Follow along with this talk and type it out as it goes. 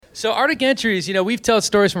So Arctic Entries, we've told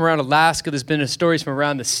stories from around Alaska. There's been stories from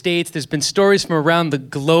around the States. There's been stories from around the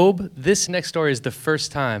globe. This next story is the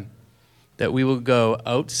first time that we will go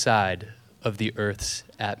outside of the Earth's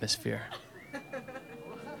atmosphere.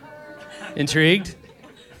 Intrigued?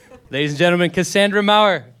 Ladies and gentlemen, Cassandra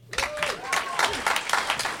Maurer.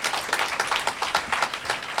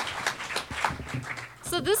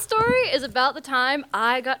 So this story is about the time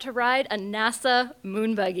I got to ride a NASA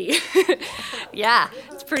moon buggy. Yeah,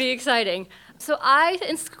 it's pretty exciting. So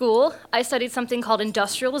in school, I studied something called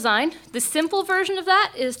industrial design. The simple version of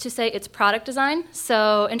that is to say it's product design.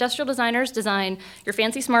 So industrial designers design your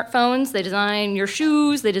fancy smartphones, they design your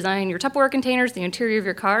shoes, they design your Tupperware containers, the interior of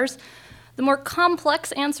your cars. The more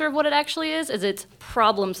complex answer of what it actually is it's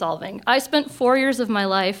problem solving. I spent 4 years of my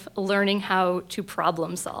life learning how to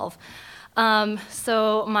problem solve.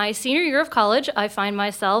 So my senior year of college, I find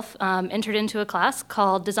myself entered into a class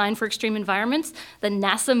called Design for Extreme Environments, the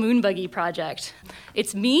NASA Moon Buggy Project.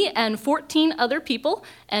 It's me and 14 other people,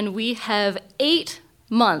 and we have 8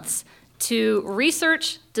 months to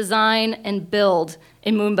research, design, and build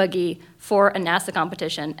a moon buggy for a NASA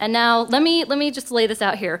competition. And now let me just lay this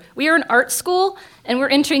out here. We are an art school, and we're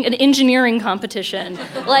entering an engineering competition.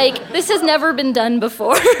 This has never been done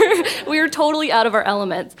before. We are totally out of our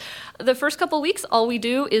elements. The first couple weeks, all we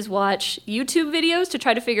do is watch YouTube videos to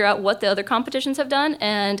try to figure out what the other competitions have done,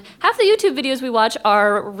 and half the YouTube videos we watch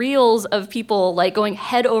are reels of people going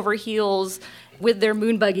head over heels with their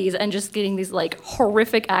moon buggies and just getting these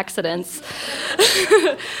horrific accidents.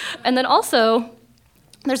 And then also,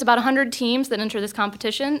 there's about 100 teams that enter this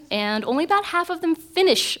competition, and only about half of them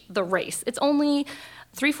finish the race. It's only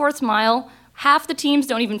 3/4 mile. Half the teams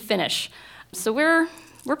don't even finish. So we're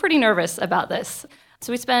pretty nervous about this.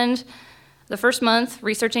 So we spend the first month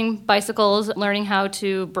researching bicycles, learning how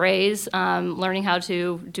to braze, learning how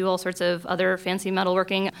to do all sorts of other fancy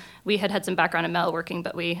metalworking. We had some background in metalworking,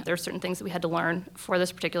 but there were certain things that we had to learn for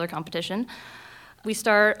this particular competition. We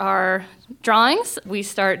start our drawings. We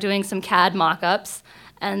start doing some CAD mock-ups.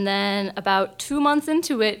 And then about 2 months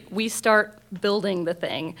into it, we start building the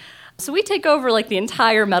thing. So we take over the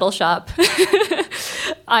entire metal shop.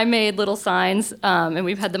 I made little signs, and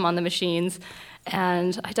we've had them on the machines.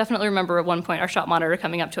 And I definitely remember at one point our shop monitor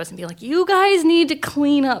coming up to us and being like, you guys need to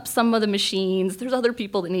clean up some of the machines. There's other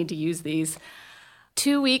people that need to use these.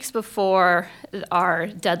 2 weeks before our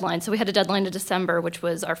deadline, so we had a deadline in December, which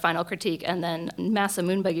was our final critique, and then NASA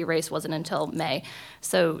Moon Buggy race wasn't until May.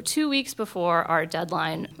 So 2 weeks before our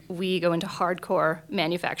deadline, we go into hardcore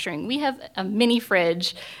manufacturing. We have a mini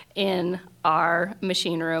fridge in our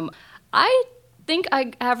machine room. I think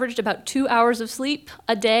I averaged about 2 hours of sleep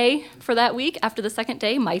a day for that week. After the second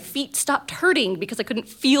day, my feet stopped hurting because I couldn't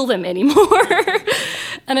feel them anymore.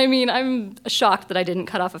 And I'm shocked that I didn't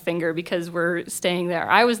cut off a finger because we're staying there.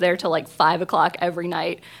 I was there till 5 o'clock every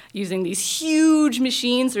night using these huge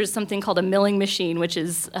machines. There's something called a milling machine, which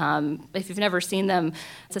is, if you've never seen them,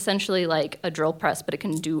 it's essentially like a drill press, but it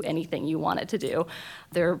can do anything you want it to do.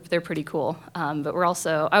 They're pretty cool. But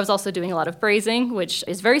I was also doing a lot of brazing, which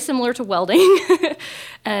is very similar to welding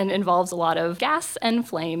and involves a lot of gas and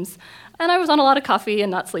flames. And I was on a lot of coffee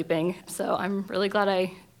and not sleeping, so I'm really glad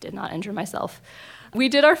I did not injure myself. We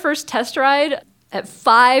did our first test ride at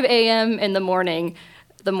 5 a.m. in the morning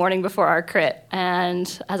before our crit. And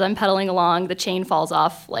as I'm pedaling along, the chain falls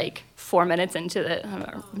off 4 minutes into it.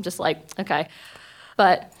 I'm just okay.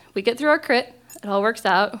 But we get through our crit. It all works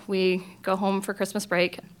out. We go home for Christmas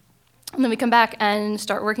break. And then we come back and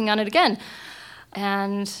start working on it again.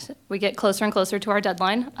 And we get closer and closer to our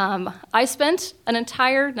deadline. I spent an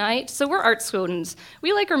entire night, so we're art students.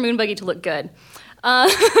 We like our moon buggy to look good.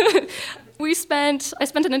 I spent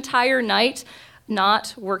an entire night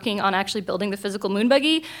not working on actually building the physical moon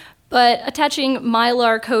buggy, but attaching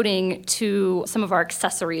Mylar coating to some of our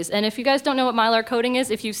accessories. And if you guys don't know what Mylar coating is,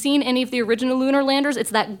 if you've seen any of the original lunar landers,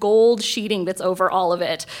 it's that gold sheeting that's over all of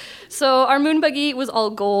it. So our moon buggy was all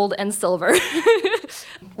gold and silver.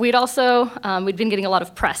 We'd been getting a lot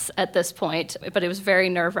of press at this point, but it was very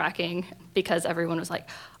nerve-wracking because everyone was like,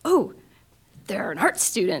 oh, they're an art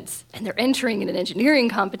students, and they're entering in an engineering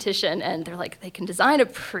competition, and they're like, they can design a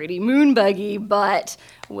pretty moon buggy, but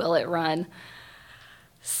will it run?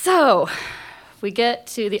 So we get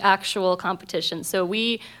to the actual competition. So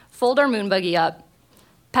we fold our moon buggy up,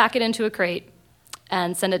 pack it into a crate,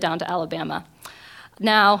 and send it down to Alabama.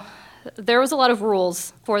 Now, there was a lot of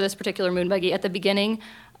rules for this particular moon buggy. At the beginning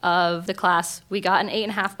of the class, we got an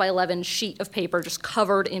 8.5 by 11 sheet of paper just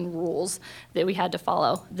covered in rules that we had to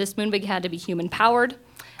follow. This moon buggy had to be human-powered.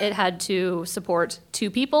 It had to support 2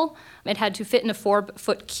 people. It had to fit in a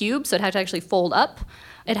 4-foot cube, so it had to actually fold up.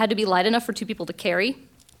 It had to be light enough for 2 people to carry.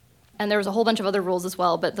 And there was a whole bunch of other rules as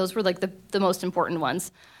well, but those were like the most important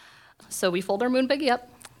ones. So we fold our moon buggy up,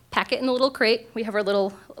 pack it in a little crate. We have our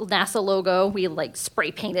little NASA logo. We like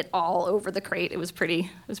spray paint it all over the crate. It was pretty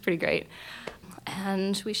great.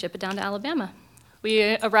 And we ship it down to Alabama.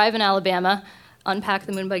 We arrive in Alabama, unpack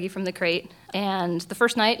the moon buggy from the crate, and the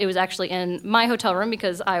first night it was actually in my hotel room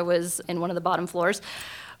because I was in one of the bottom floors.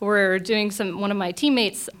 We're doing one of my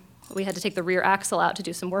teammates, we had to take the rear axle out to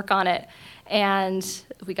do some work on it, and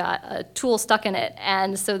we got a tool stuck in it,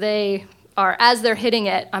 and so as they're hitting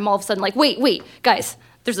it, I'm all of a sudden like, wait, guys,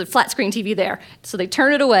 there's a flat screen TV there. So they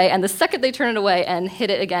turn it away, and the second they turn it away and hit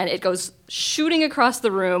it again, it goes shooting across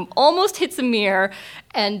the room, almost hits a mirror,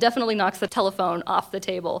 and definitely knocks the telephone off the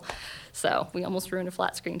table. So we almost ruined a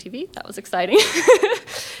flat screen TV. That was exciting.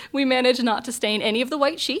 We managed not to stain any of the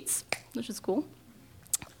white sheets, which is cool.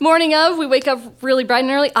 Morning of, we wake up really bright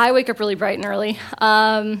and early. I wake up really bright and early.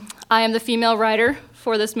 I am the female rider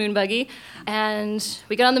for this moon buggy, and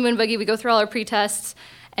we get on the moon buggy, we go through all our pre-tests,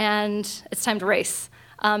 and it's time to race.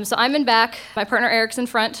 So I'm in back, my partner Eric's in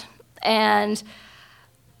front, and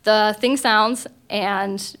the thing sounds,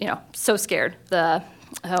 and so scared. The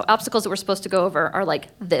obstacles that we're supposed to go over are like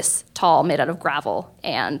this tall, made out of gravel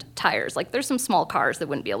and tires. Like there's some small cars that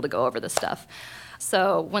wouldn't be able to go over this stuff.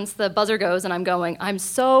 So once the buzzer goes and I'm going, I'm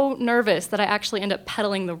so nervous that I actually end up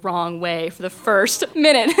pedaling the wrong way for the first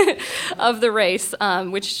minute of the race,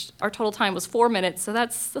 which our total time was 4 minutes, so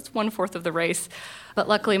that's 1/4 of the race. But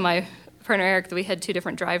luckily my partner Eric, we had 2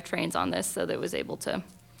 different drivetrains on this, so that we were able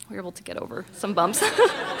to get over some bumps.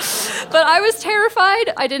 But I was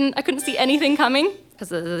terrified. I couldn't see anything coming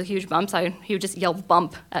because of the huge bumps. He would just yell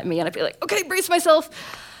bump at me, and I'd be like, okay, brace myself.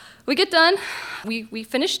 We get done. We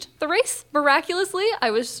finished the race miraculously.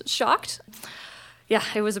 I was shocked. Yeah,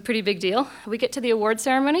 it was a pretty big deal. We get to the award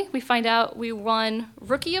ceremony. We find out we won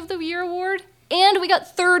Rookie of the Year award, and we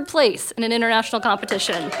got 3rd place in an international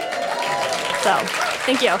competition. So,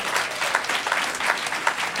 thank you.